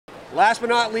Last but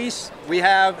not least, we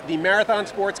have the Marathon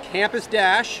Sports Campus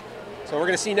Dash. So we're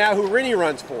going to see now who Rinny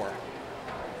runs for.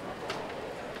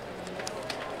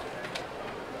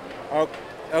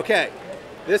 Okay,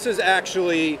 this is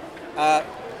actually,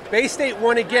 Bay State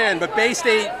won again, but Bay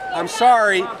State, I'm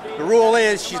sorry, the rule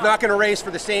is she's not going to race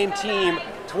for the same team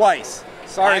twice.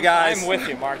 Sorry, guys. I'm with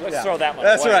you, Mark. Let's throw that one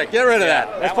That's away. right. Get rid of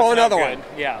that. Let's pull another one.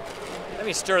 Yeah. Let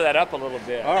me stir that up a little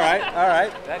bit. All right, all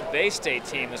right. That Bay State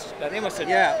team, they must have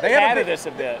they added this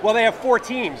a bit. Well, they have 4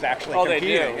 teams actually competing.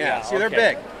 They do? Yeah, see, okay.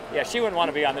 they're big. Yeah, she wouldn't want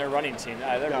to be on their running team.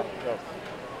 No.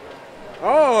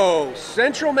 Oh,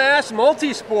 Central Mass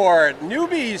Multisport.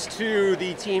 Newbies to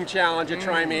the team challenge at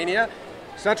TRI-MANIA.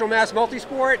 Central Mass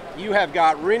Multisport, you have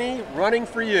got Rinny running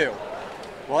for you.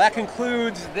 Well, that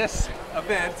concludes this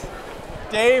event.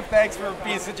 Dave, thanks for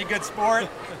being such a good sport.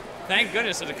 Thank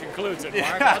goodness that it concludes it,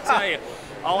 Mark. I'll tell you,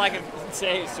 all I can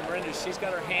say is to Mirinda, she's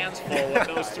got her hands full with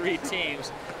those 3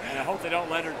 teams, and I hope they don't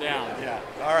let her down. Yeah.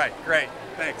 All right, great.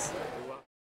 Thanks.